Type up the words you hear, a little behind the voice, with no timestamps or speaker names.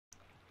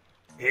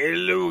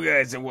Hello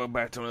guys and welcome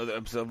back to another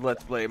episode of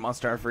Let's Play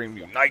Monster Hunter Freedom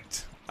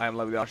Unite. I'm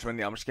Lovely Oshman,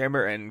 the Amish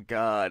Gamer, and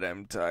God,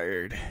 I'm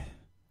tired.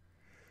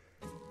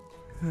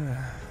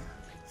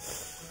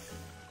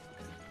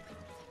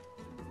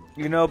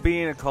 You know,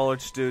 being a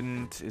college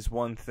student is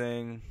one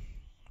thing,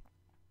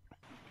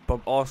 but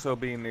also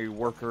being a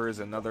worker is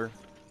another.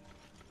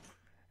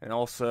 And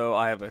also,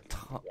 I have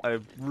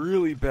a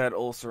really bad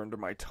ulcer under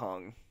my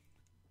tongue.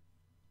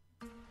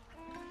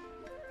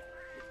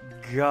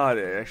 God,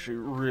 it actually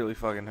really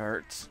fucking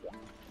hurts.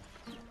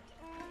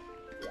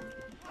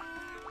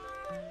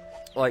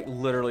 Like,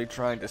 literally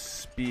trying to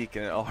speak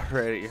and it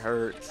already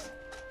hurts.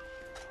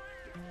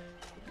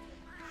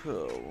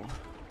 Oh.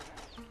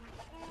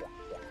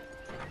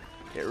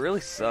 It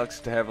really sucks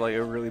to have, like,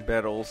 a really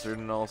bad ulcer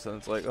and all of a sudden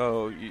it's like,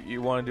 oh,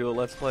 you want to do a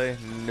Let's Play?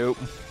 Nope.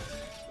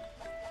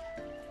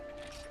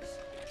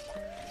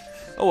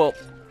 Oh well,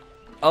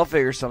 I'll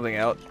figure something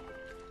out.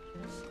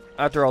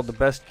 After all, the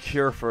best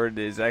cure for it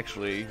is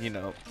actually, you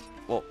know,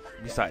 well,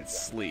 besides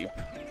sleep.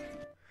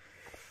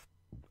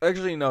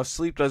 Actually, no,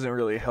 sleep doesn't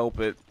really help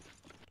it.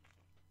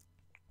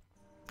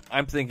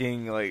 I'm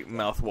thinking, like,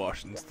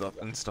 mouthwash and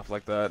stuff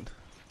like that.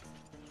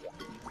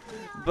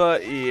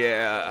 But,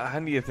 yeah, I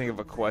need to think of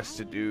a quest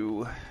to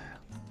do.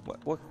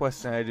 What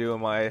quest can I do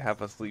in my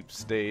half-asleep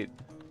state?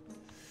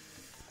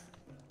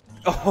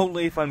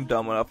 Only if I'm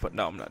dumb enough, but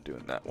no, I'm not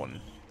doing that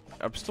one.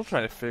 I'm still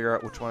trying to figure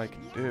out which one I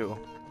can do.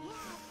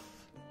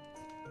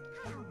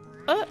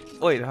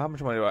 Wait, how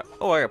much money do I...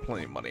 Oh, I got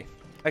plenty of money.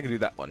 I can do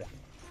that one.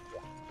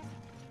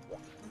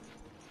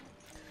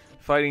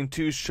 Fighting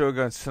 2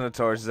 Shogun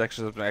Centaurs is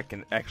actually something I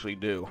can actually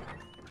do.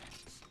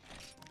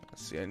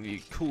 Let's see, I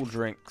need cool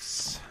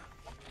drinks.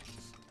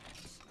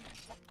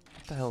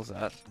 What the hell is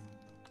that?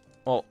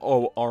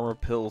 Oh, armor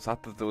pills. I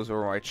thought those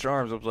were my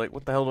charms. I was like,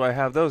 what the hell do I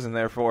have those in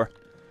there for?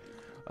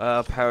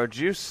 Power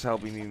juice. I'll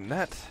be needing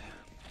that.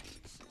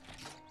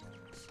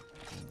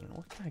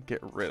 What can I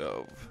get rid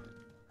of?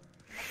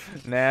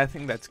 Nah, I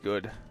think that's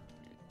good.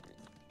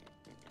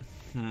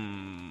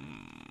 Nah,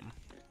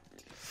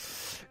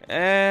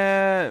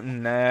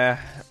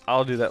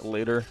 I'll do that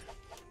later.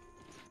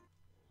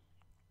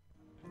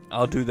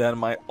 I'll do that in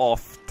my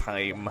off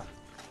time.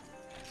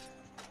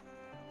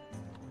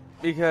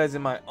 Because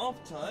in my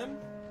off time,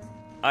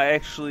 I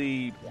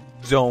actually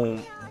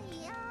don't...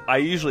 I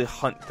usually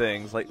hunt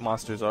things like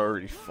monsters I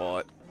already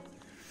fought.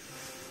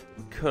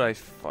 Could I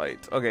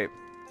fight? Okay.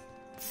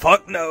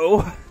 Fuck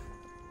no!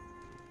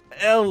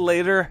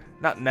 Later.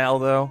 Not now,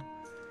 though.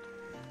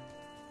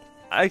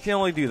 I can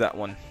only do that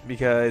one,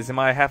 because in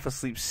my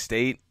half-asleep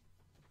state,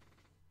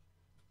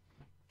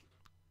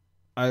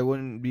 I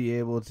wouldn't be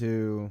able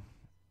to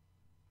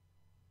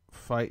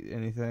fight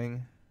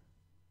anything.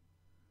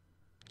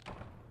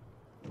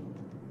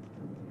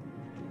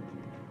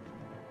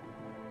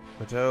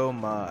 But oh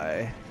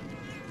my.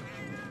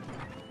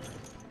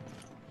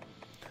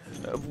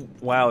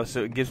 Wow,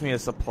 so it gives me a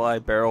supply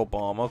barrel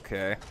bomb,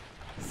 okay.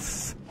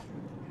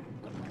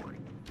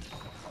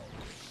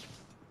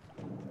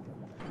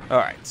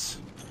 Alright.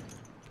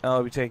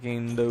 I'll be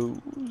taking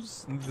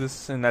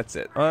this, and that's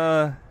it.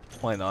 Why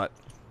not?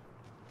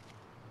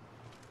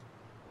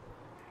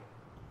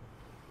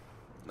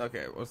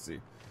 Okay, let's see.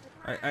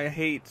 I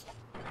hate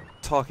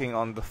talking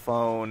on the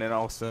phone and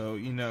also,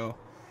 you know,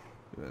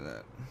 doing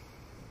that.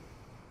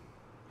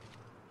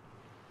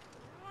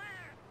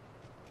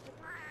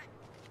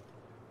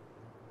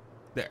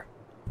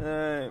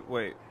 There.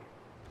 Wait.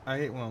 I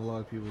hate when a lot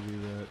of people do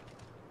that.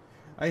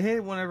 I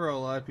hate whenever a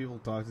lot of people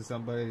talk to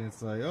somebody and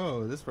it's like,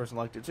 oh, this person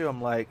liked it too.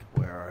 I'm like,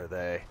 where are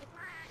they?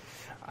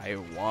 I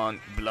want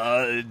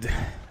blood.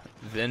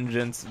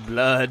 Vengeance,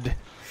 blood.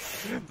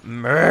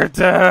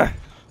 Murder!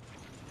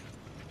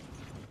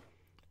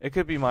 It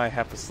could be my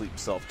half-asleep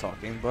self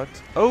talking, but...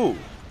 Oh!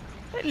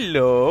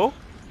 Hello!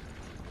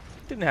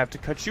 Didn't have to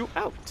cut you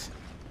out.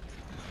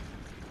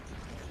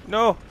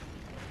 No!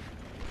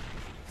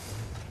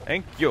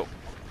 Thank you.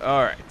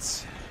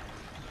 Alright.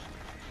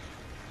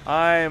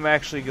 I'm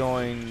actually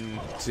going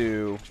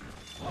to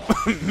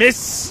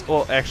miss.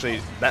 Well,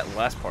 actually, that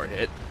last part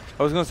hit.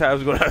 I was going to say I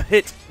was going to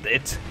hit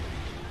it.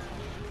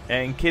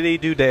 And Kitty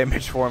do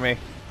damage for me.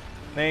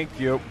 Thank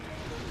you.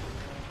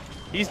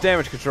 He's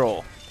damage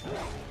control.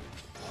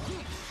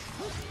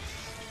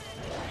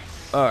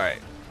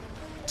 Alright.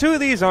 2 of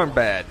these aren't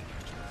bad.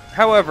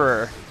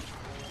 However,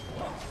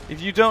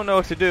 if you don't know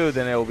what to do,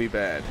 then it will be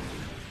bad.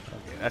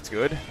 Okay, that's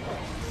good.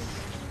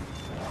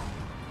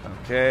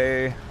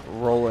 Okay,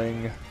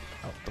 rolling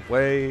out the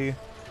way.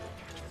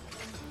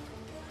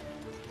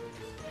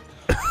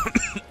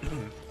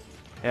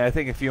 And I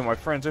think a few of my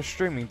friends are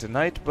streaming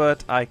tonight,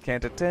 but I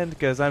can't attend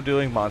because I'm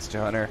doing Monster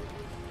Hunter.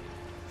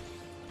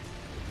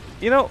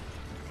 You know,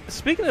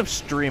 speaking of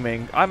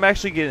streaming, I'm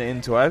actually getting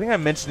into it. I think I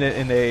mentioned it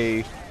in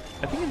an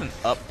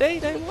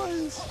update I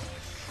was?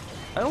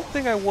 I don't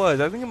think I was.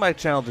 I think in my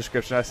channel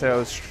description I said I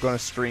was going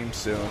to stream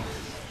soon.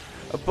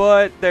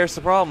 But there's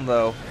the problem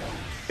though.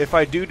 If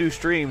I do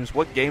streams,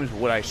 what games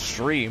would I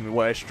stream?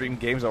 Would I stream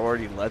games I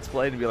already Let's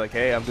Played and be like,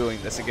 hey, I'm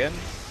doing this again?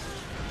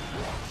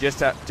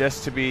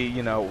 just to be,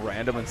 you know,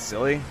 random and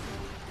silly?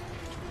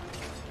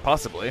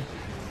 Possibly.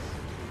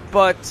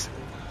 But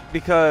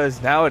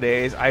because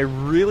nowadays I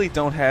really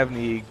don't have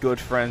any good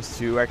friends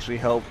to actually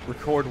help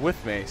record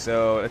with me,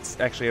 so it's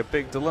actually a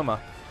big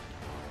dilemma.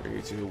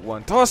 3, 2,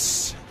 1,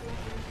 toss!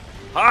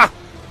 Ah!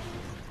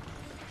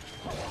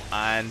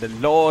 And the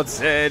Lord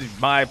said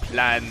my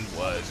plan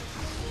was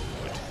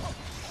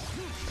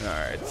good.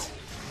 Alright.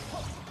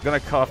 Gonna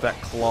cut off that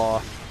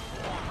claw.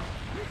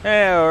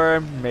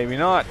 Or maybe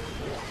not.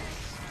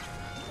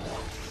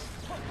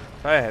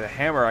 If I had a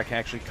hammer, I can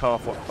actually cut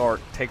off or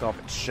take off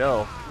its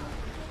shell.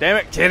 Damn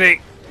it,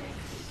 kitty!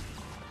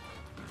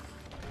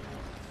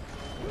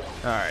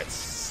 Alright,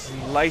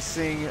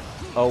 slicing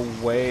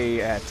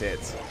away at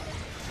it.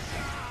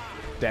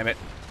 Damn it.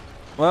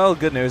 Well,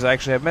 good news, I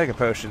actually have mega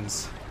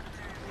potions.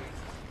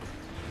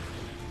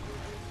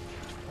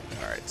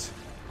 Alright.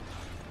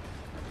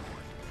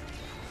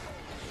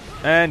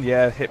 And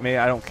yeah, hit me,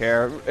 I don't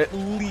care. At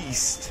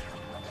least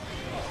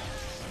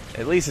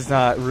it's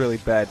not really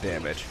bad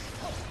damage.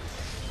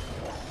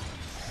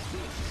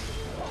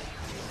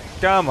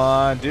 Come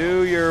on,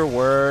 do your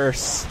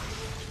worst.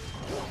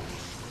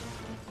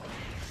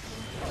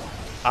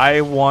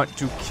 I want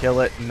to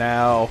kill it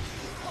now.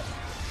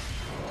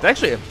 It's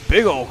actually a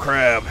big old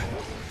crab.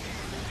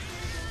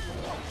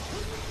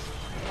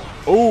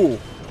 Ooh.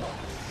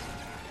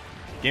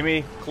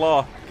 Gimme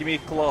claw. Gimme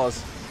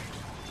claws.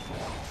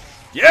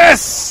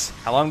 Yes!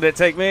 How long did it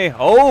take me?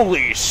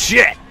 Holy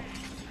shit!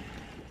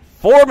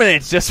 4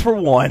 minutes just for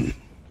one.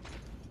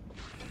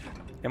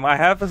 In my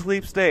half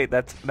asleep state,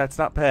 that's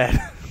not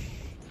bad.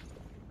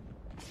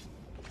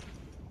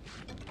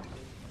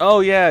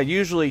 Oh yeah,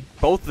 usually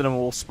both of them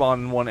will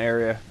spawn in one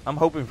area. I'm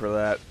hoping for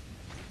that.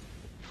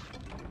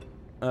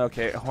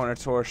 Okay,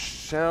 Hornator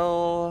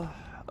shell.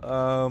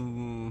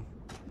 Can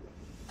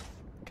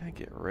I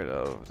get rid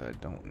of that I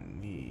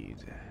don't need?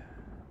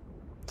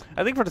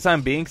 I think for the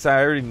time being, because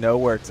I already know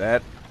where it's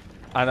at,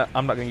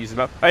 I'm not going to use it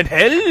up. And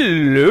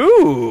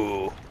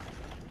hello!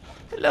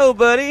 Hello,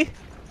 buddy!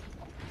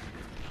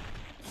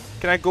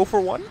 Can I go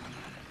for one?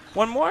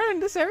 One more in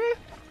this area?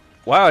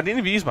 Wow, I didn't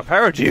even use my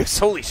power juice.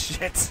 Holy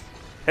shit!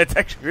 That's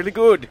actually really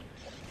good.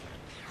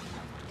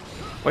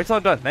 Wait till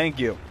I'm done. Thank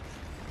you.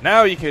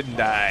 Now you can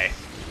die.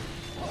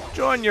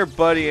 Join your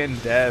buddy in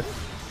death.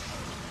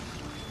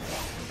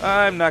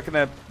 I'm not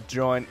gonna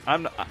join.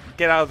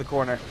 Get out of the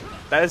corner.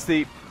 That is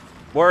the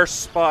worst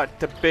spot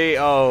to be.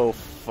 Oh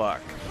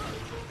fuck.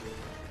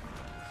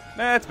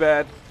 That's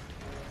bad.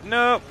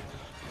 Nope.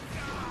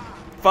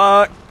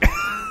 Fuck.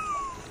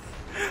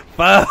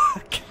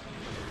 Fuck.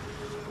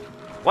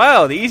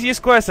 Wow, the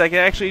easiest quest I can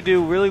actually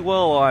do really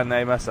well on,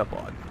 I mess up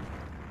on.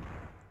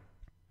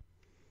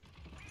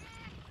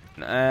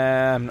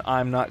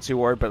 I'm not too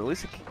worried, but at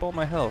least I keep all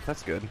my health.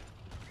 That's good.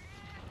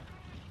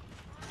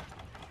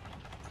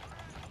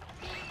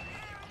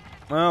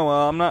 Oh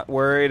well, I'm not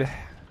worried.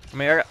 I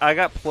mean, I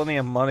got plenty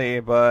of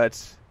money,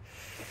 but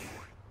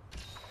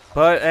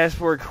as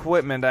for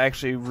equipment, I'm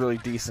actually really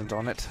decent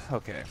on it.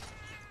 Okay.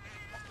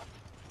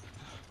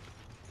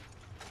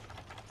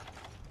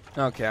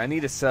 Okay, I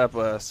need to set up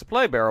a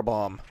supply barrel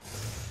bomb.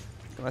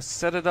 Gonna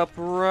set it up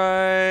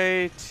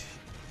right.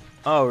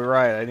 Oh,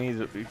 right, I need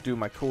to do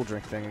my cool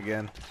drink thing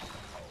again.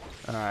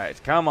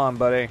 Alright, come on,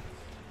 buddy.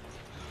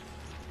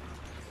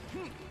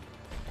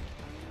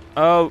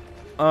 Oh,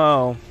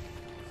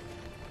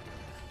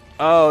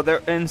 they're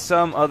in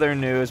some other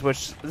news,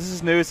 which this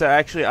is news that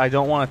actually I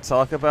don't want to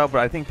talk about, but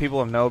I think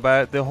people know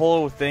about it. The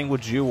whole thing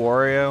with Jew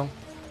Wario.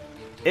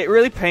 It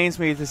really pains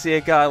me to see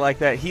a guy like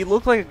that. He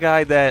looked like a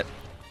guy that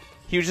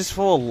he was just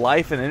full of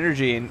life and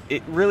energy, and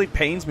it really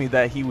pains me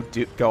that he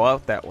would go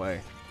out that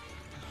way.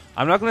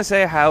 I'm not going to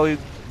say how he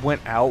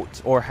went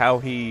out or how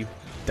he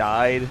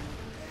died.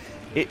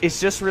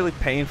 It's just really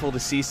painful to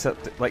see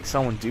like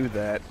someone do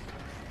that.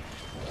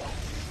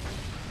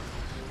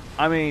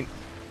 I mean,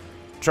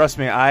 trust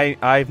me,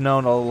 I've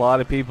known a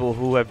lot of people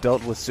who have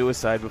dealt with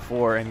suicide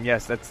before, and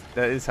yes, that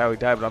is how he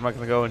died, but I'm not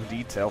going to go in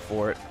detail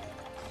for it.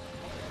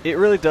 It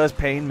really does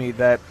pain me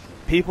that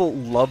people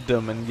loved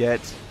him, and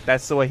yet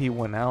that's the way he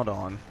went out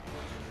on.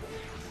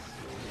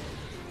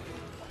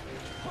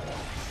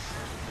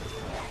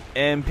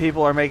 And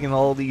people are making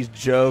all these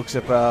jokes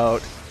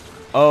about,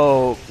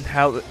 oh,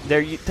 how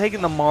they're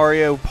taking the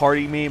Mario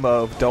Party meme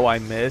of "Do I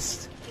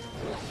missed,"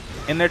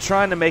 and they're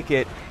trying to make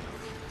it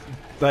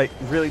like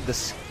really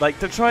they're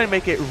trying to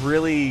make it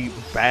really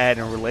bad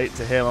and relate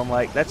to him. I'm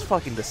like, that's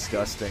fucking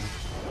disgusting.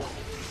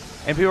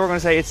 And people are going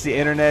to say it's the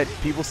internet.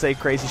 People say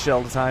crazy shit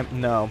all the time.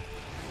 No.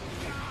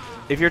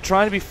 If you're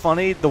trying to be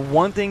funny, the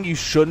one thing you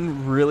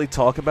shouldn't really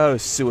talk about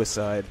is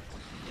suicide.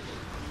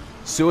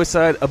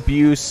 Suicide,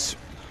 abuse,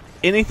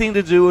 anything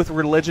to do with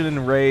religion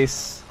and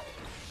race,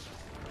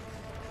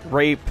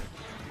 rape,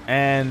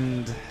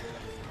 and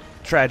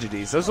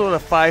tragedies. Those are the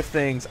 5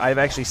 things I've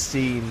actually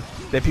seen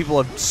that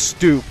people have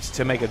stooped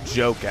to make a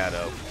joke out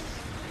of.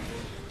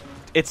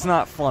 It's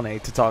not funny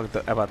to talk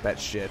about that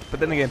shit, but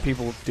then again,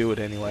 people do it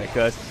anyway,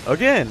 because,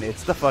 again,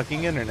 it's the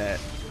fucking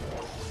internet.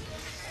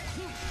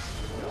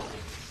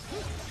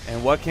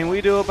 And what can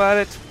we do about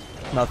it?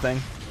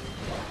 Nothing.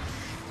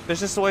 It's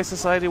just the way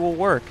society will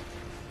work.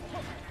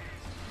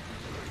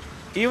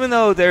 Even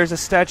though there's a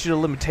statute of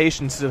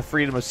limitations to the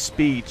freedom of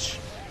speech,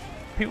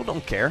 people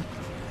don't care.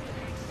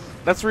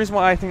 That's the reason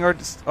why I think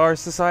our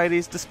society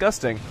is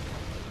disgusting.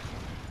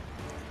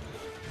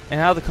 And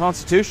how the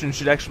Constitution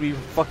should actually be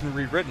fucking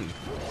rewritten.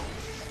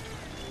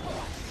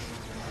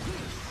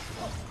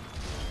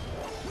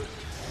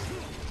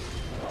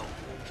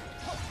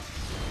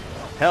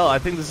 Hell, I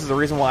think this is the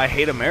reason why I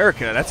hate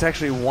America. That's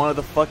actually one of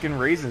the fucking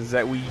reasons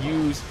that we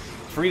use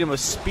freedom of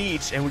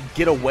speech and we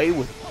get away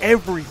with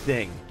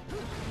everything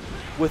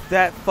with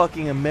that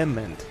fucking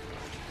amendment.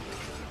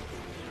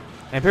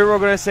 And people are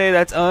going to say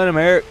that's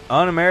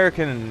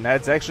un-American, and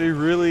that's actually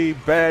really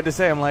bad to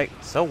say. I'm like,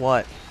 so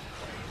what?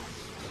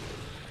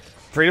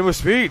 Freedom of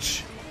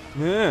speech.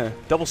 Yeah,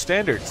 double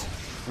standards.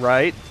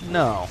 Right?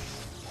 No.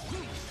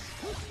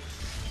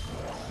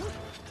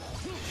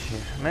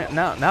 Man,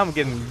 now I'm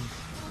getting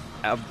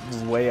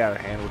way out of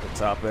hand with the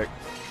topic.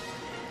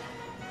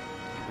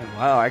 And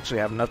wow, I actually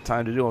have enough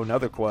time to do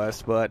another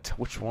quest, but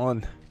which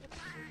one?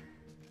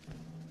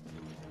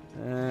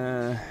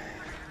 I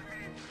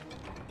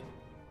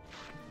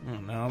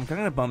don't know. I'm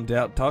kind of bummed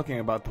out talking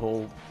about the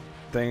whole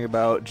thing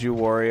about Jew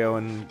Wario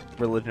and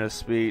religion of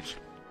speech.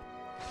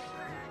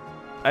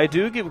 I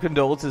do give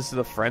condolences to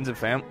the friends and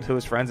to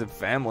his friends and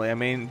family. I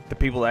mean, the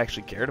people that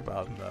actually cared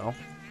about him, though.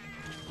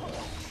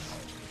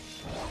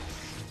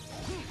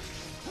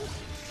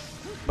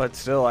 But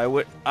still,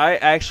 I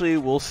actually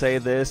will say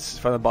this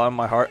from the bottom of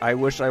my heart. I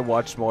wish I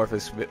watched more of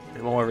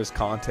his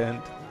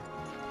content.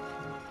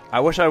 I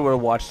wish I would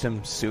have watched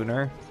him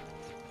sooner.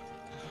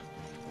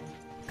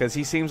 Because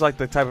he seems like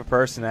the type of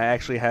person that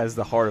actually has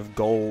the heart of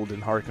gold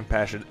and heart of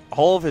compassion.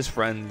 All of his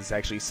friends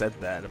actually said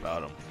that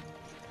about him.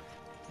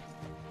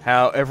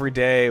 How every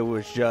day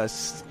was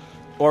just...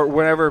 Or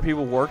whenever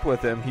people worked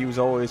with him, he was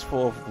always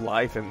full of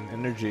life and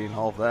energy and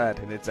all of that.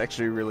 And it's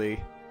actually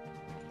really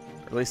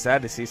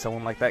sad to see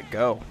someone like that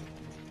go.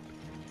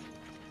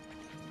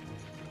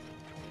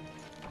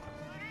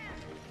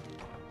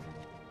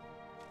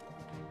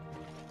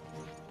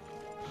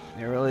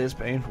 It really is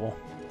painful.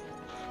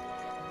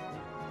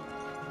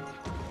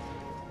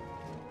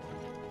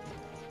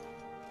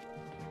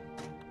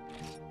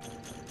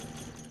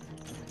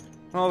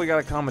 Well, we got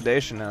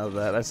accommodation out of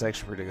that. That's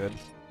actually pretty good.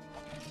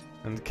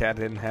 And the cat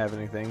didn't have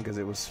anything because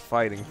it was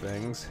fighting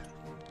things.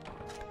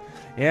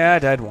 Yeah, I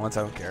died once.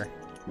 I don't care.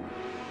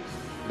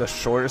 The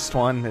shortest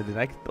one. Did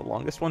I get the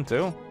longest one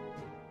too?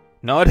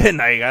 No, I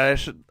didn't. I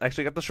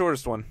actually got the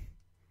shortest one.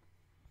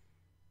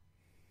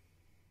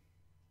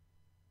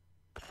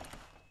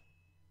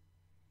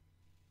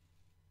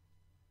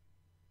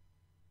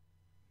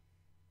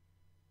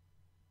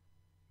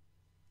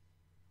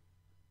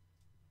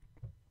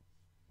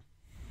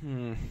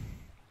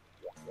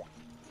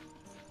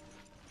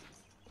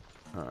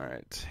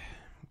 Alright.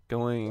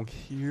 Going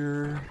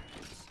here.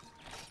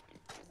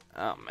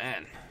 Oh,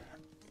 man.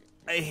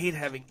 I hate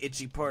having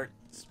itchy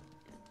parts.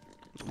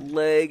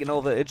 Leg and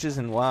all the itches,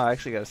 and wow, I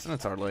actually got a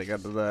Scimitar leg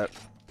out of that.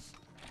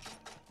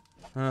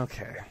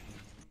 Okay.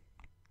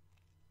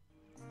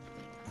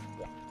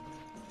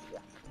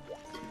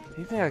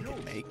 Anything I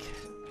can make?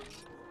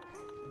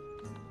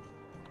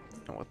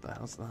 Oh, what the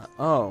hell's that?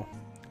 Oh.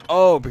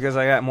 Oh, because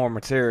I got more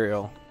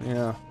material.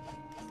 Yeah.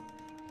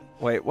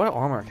 Wait, what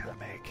armor can I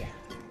make?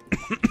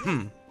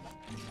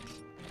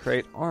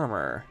 Create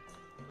armor.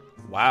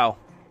 Wow.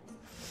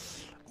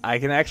 I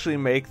can actually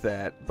make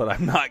that, but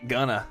I'm not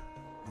gonna.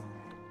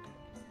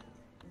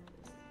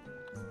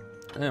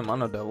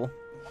 Mono Devil.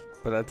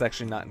 But that's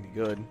actually not any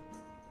good.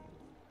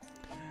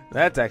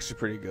 That's actually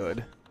pretty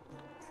good.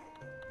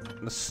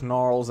 The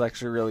Snarl's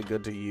actually really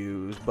good to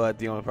use, but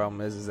the only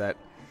problem is that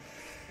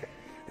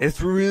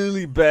it's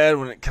really bad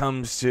when it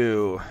comes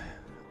to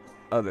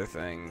other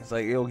things.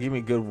 Like, it'll give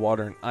me good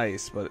water and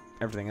ice, but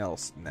everything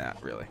else,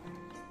 not really.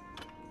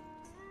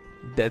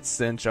 Dead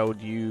Stench, I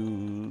would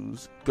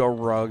use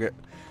Garuga.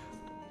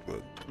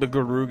 The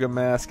Garuga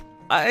mask.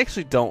 I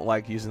actually don't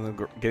like using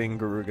getting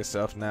Garuga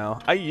stuff now.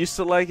 I used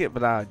to like it,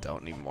 but I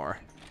don't anymore.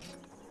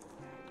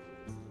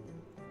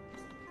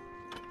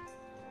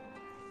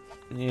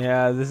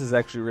 Yeah, this is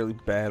actually really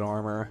bad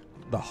armor.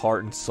 The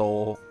Heart and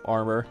Soul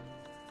armor.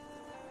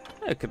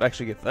 I could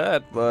actually get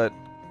that, but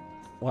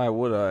why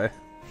would I?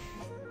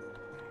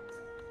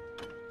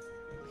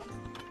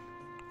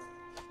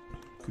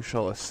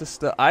 Kushala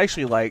Sista. I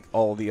actually like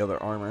all the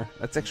other armor.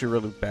 That's actually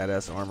really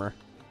badass armor.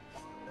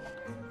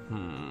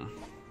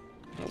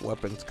 What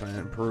weapons can I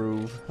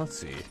improve? Let's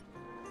see.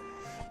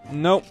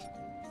 Nope.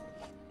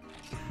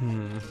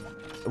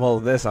 Well,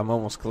 this I'm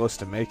almost close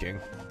to making.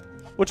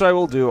 Which I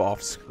will do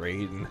off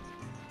screen.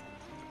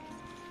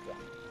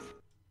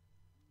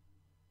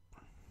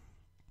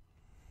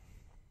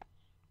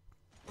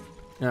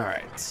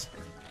 Alright.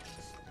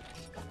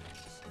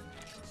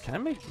 Can I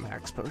make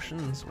max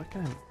potions?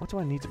 What do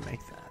I need to make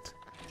that?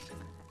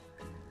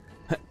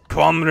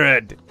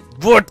 Comrade!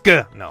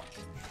 Vodka! No.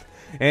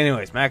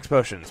 Anyways, max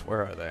potions.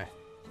 Where are they?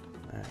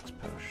 Max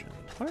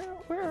potions.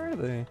 Where are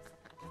they?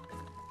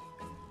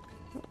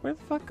 Where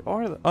the fuck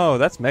are the... Oh,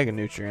 that's Mega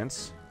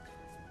Nutrients.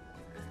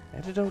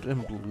 Antidote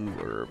and Blue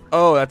Herb.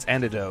 Oh, that's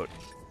Antidote.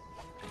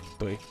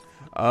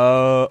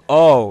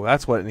 Oh,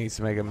 that's what it needs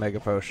to make a Mega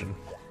Potion.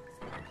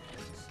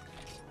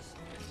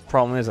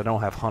 Problem is, I don't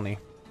have honey.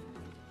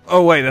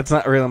 Oh, wait, that's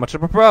not really much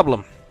of a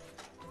problem.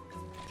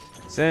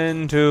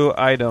 Send to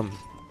item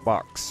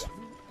box.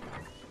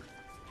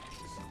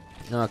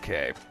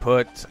 Okay,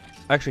 put...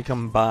 Actually,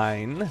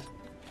 combine.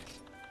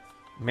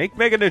 Make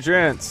Mega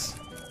Nutrients.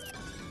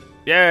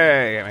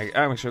 Yay!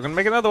 I'm actually gonna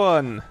make another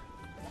one.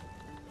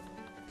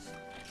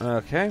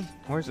 Okay,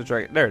 where's the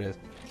dragon? There it is.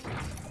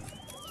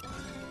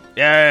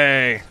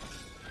 Yay!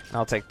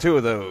 I'll take 2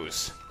 of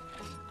those.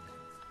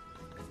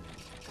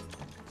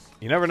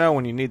 You never know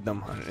when you need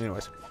them.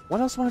 Anyways,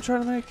 what else am I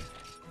trying to make?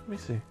 Let me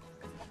see.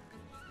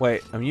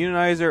 Wait,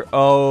 immunizer.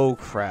 Oh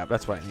crap,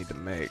 that's what I need to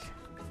make.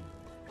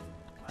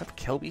 I have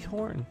Kelby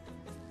Horn.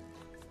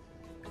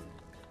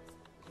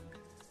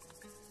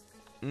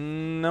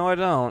 No, I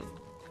don't.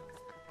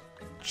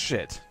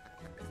 Shit.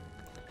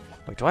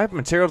 Wait, do I have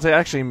material to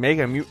actually make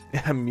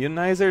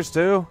immunizers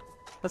too?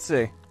 Let's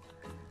see. I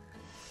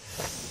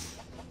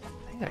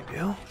think I do.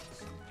 Do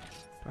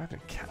I have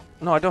any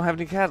No, I don't have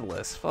any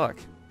catalysts. Fuck.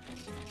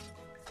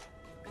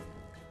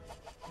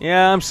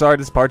 Yeah, I'm sorry.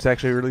 This part's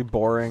actually really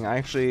boring. I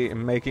actually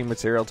am making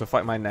material to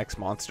fight my next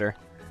monster.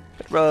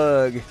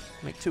 Rug.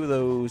 Make 2 of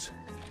those.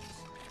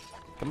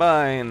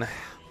 Combine.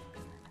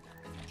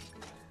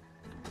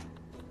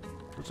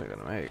 What's I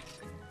gonna make?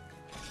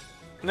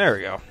 There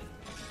we go.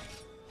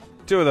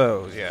 2 of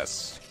those,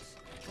 yes.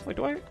 Wait,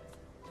 do I?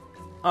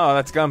 Oh,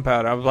 that's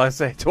gunpowder. I was about to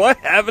say, do I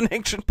have an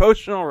ancient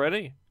potion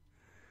already?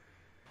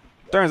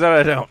 Turns out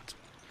I don't.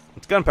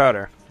 It's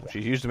gunpowder, which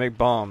is used to make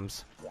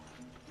bombs.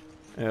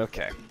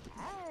 Okay.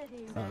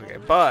 Okay,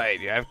 bye.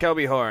 Do you have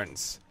Kelby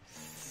horns?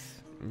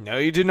 No,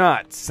 you do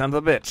not, son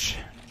of a bitch.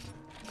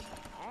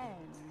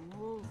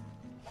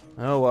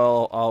 Oh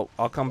well,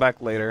 I'll come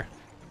back later.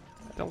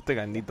 I don't think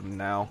I need them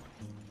now.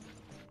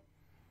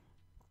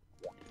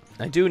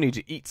 I do need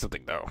to eat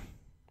something though.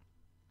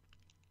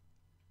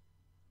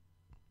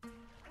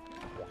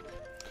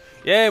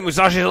 Yay,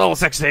 Musashi's level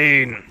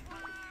 16!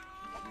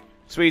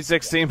 Sweet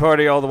 16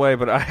 party all the way,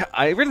 but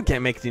I really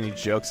can't make any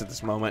jokes at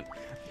this moment.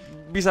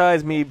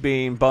 Besides me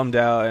being bummed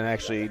out and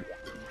actually,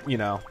 you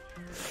know,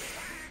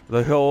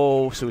 the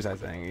whole suicide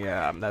thing.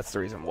 Yeah, that's the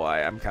reason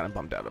why I'm kind of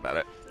bummed out about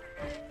it.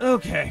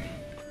 Okay.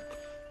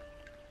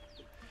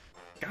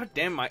 God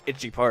damn my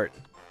itchy part.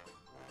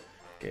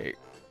 Okay.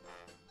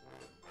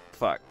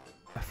 Fuck.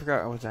 I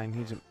forgot what I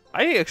need to...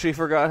 I actually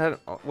forgot how to...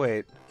 Oh,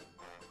 wait.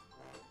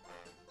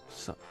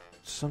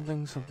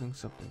 Something.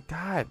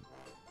 God.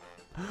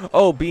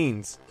 Oh,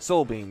 beans.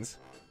 Soul beans.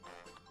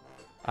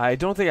 I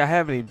don't think I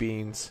have any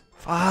beans.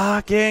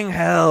 Fucking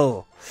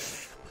hell.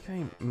 What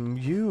can I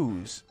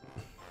use?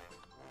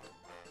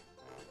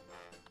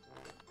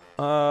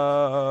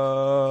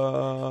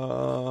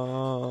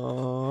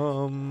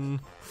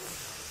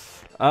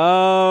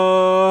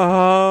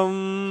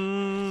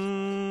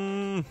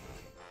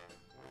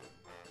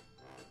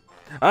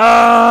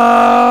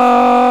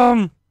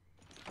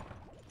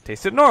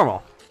 Tasted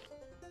normal.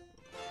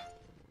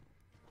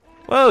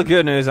 Well,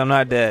 good news, I'm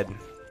not dead.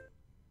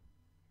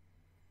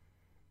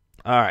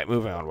 Alright,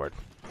 moving onward.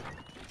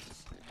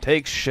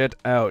 Take shit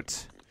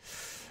out.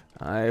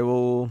 I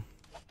will...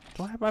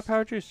 Do I have my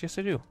power juice? Yes,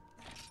 I do.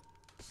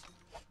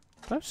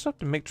 Do I have stuff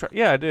to make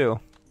yeah, I do.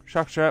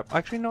 Shock trap.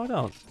 Actually, no, I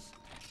don't.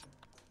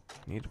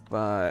 Need to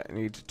buy... I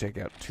need to take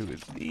out 2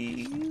 of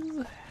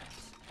these.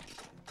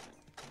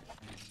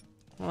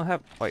 I'll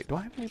have... Wait, do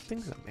I have any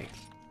things to make?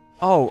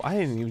 Oh, I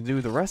didn't even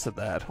do the rest of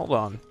that. Hold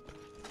on.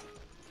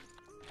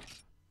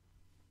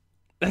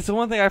 That's the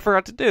one thing I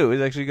forgot to do, is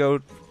actually go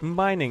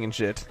mining and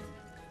shit.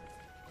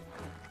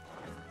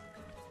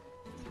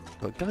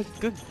 But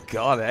good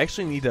God, I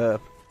actually need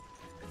to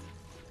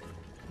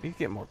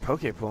get more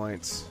Poke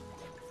Points.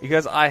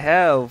 Because I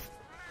have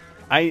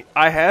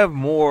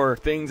more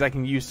things I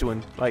can use to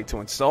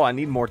install. I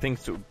need more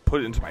things to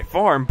put into my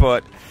farm,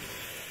 but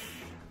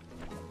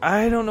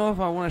I don't know if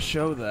I want to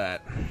show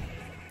that.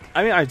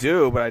 I mean, I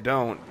do, but I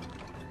don't.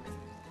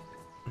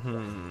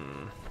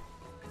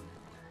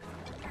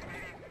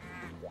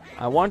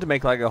 I wanted to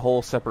make like a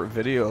whole separate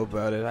video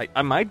about it.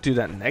 I might do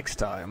that next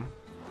time.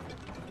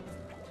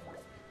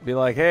 Be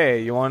like,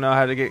 hey, you want to know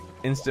how to get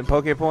instant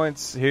Poke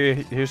Points?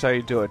 Here's how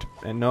you do it.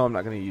 And no, I'm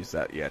not going to use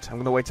that yet. I'm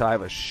going to wait till I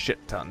have a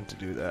shit ton to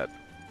do that.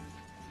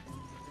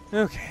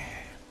 Okay.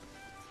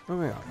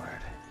 Moving onward.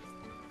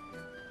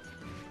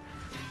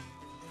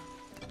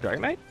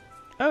 Dragonite?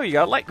 Oh, you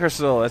got Light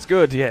Crystal. That's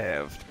good to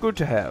have. Good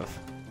to have.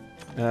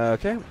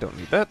 Okay, don't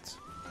need that.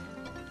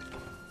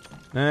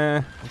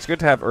 It's good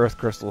to have Earth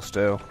Crystals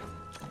too.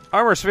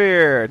 Armor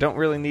Sphere! Don't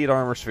really need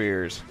Armor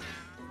Spheres.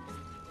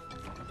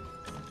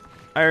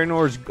 Iron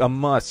Ore's a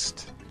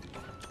must.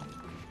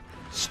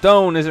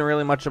 Stone isn't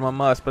really much of a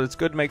must, but it's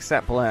good to make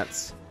sap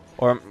plants.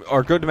 Or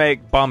good to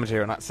make bomb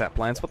material, not sap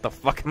plants. What the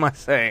fuck am I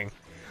saying?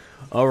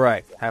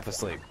 Alright, half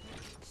asleep.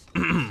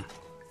 Put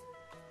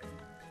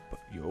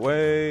you you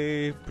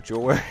away. Put you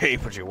away.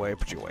 Put you away.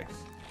 Put you away.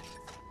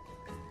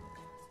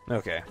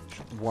 Okay.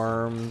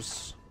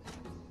 Worms.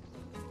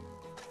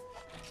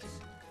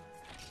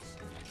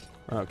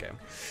 Okay.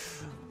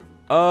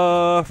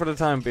 For the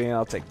time being,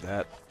 I'll take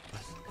that.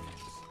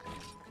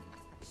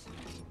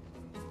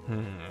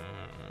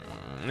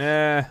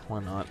 Nah, why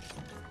not?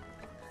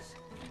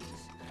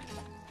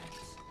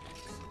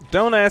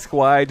 Don't ask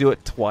why I do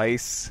it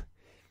twice.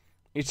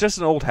 It's just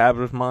an old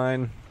habit of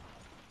mine.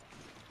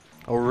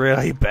 A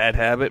really bad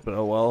habit, but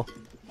oh well.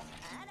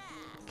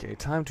 Okay,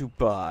 time to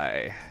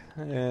buy.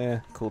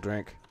 Cool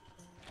drink.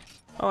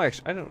 Oh,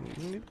 actually, I don't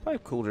need to buy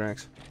cool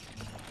drinks.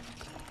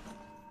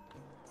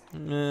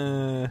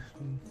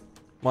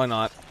 Why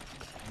not?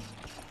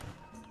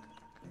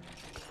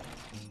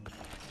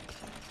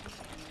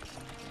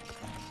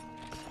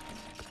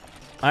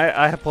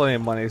 I have plenty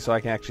of money, so I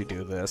can actually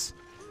do this.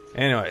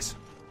 Anyways.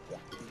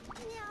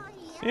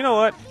 You know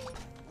what?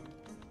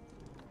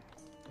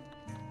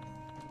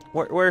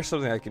 Where's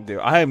something I can do?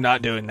 I am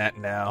not doing that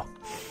now.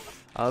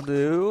 I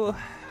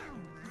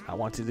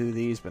want to do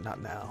these, but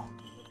not now.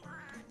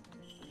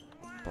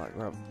 Black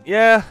rub.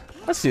 Yeah,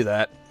 let's do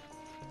that.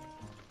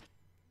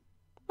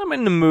 I'm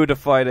in the mood to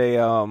fight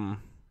a,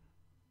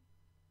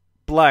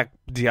 Black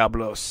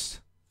Diablos.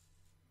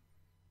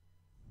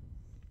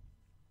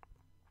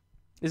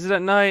 Is it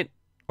at night?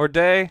 Or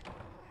day?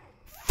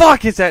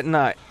 Fuck, it's at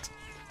night!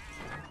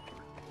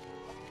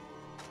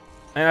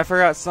 And I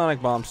forgot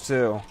Sonic Bombs,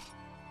 too.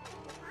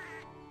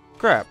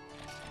 Crap.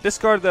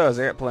 Discard those,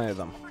 I got plenty of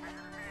them.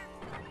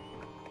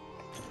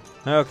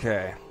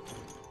 Okay.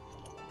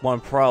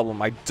 One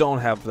problem, I don't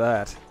have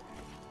that.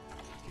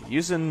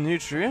 Using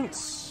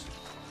nutrients.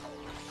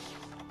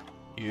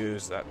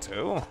 Use that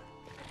too.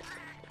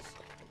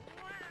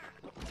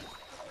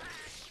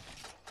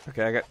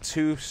 Okay, I got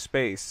two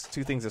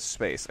things of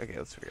space. Okay,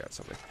 let's figure out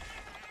something.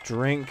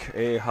 Drink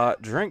a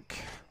hot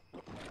drink.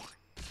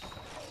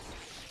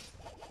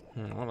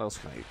 What else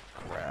can I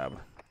grab?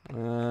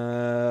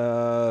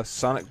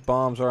 Sonic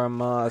bombs are a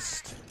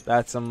must.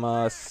 That's a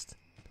must.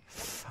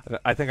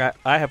 I think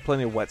I have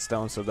plenty of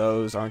whetstone, so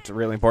those aren't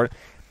really important.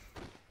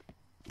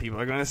 People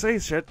are gonna say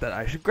shit that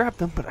I should grab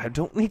them, but I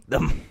don't need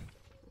them.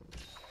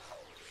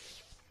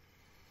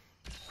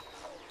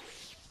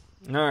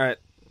 Alright.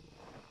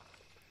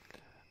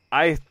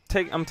 I'm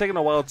taking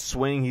a wild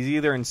swing. He's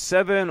either in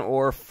 7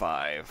 or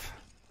 5.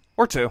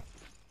 Or 2.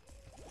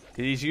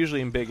 He's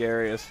usually in big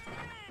areas.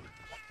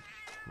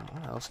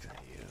 What else can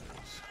I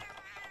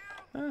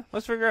use?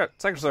 Let's figure out.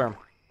 Psycho Serum.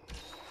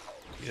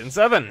 He's in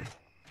 7.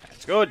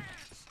 That's good.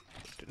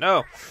 Good to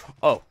know.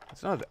 Oh,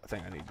 that's another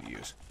thing I need to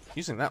use.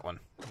 Using that one.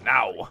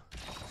 Now.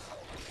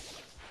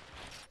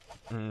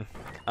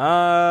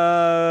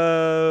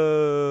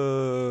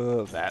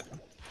 That.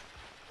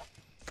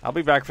 I'll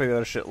be back for the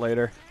other shit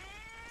later.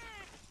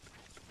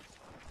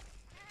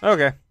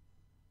 Okay.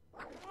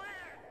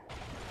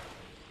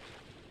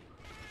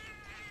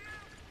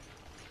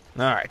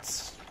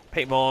 Alright.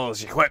 Paintball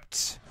is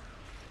equipped.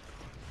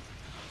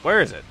 Where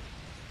is it?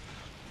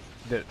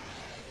 Did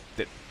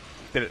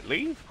it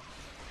leave?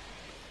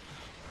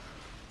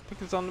 I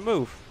think it's on the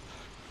move.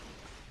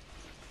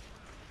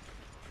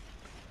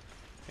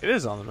 It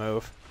is on the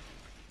move.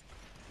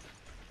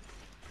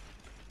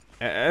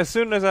 As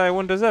soon as I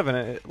went to 7,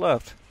 it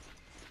left.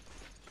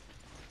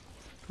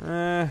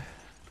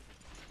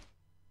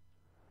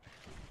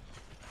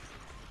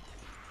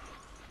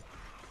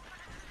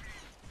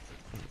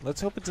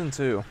 Let's hope it's in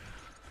 2.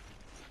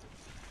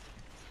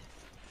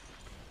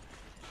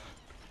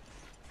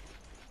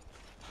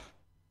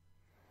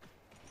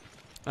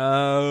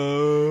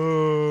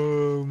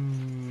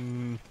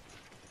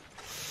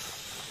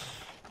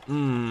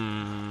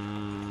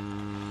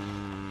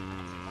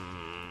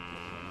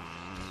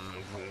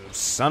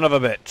 Son of a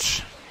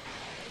bitch.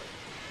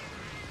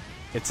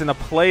 It's in a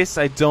place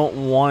I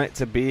don't want it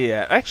to be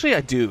at. Actually,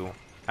 I do.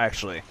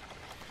 Actually.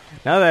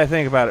 Now that I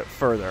think about it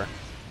further.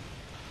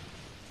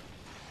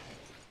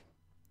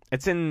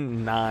 It's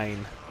in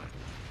 9.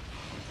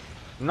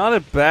 Not a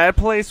bad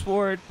place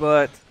for it,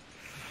 but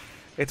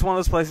it's one of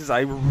those places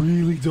I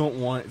really don't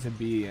want it to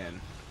be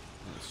in.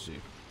 Let's see.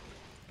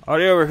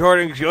 Audio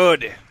recording's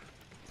good.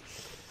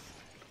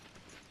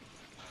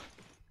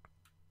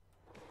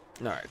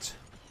 Alright.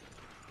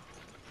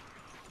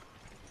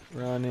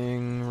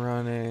 Running.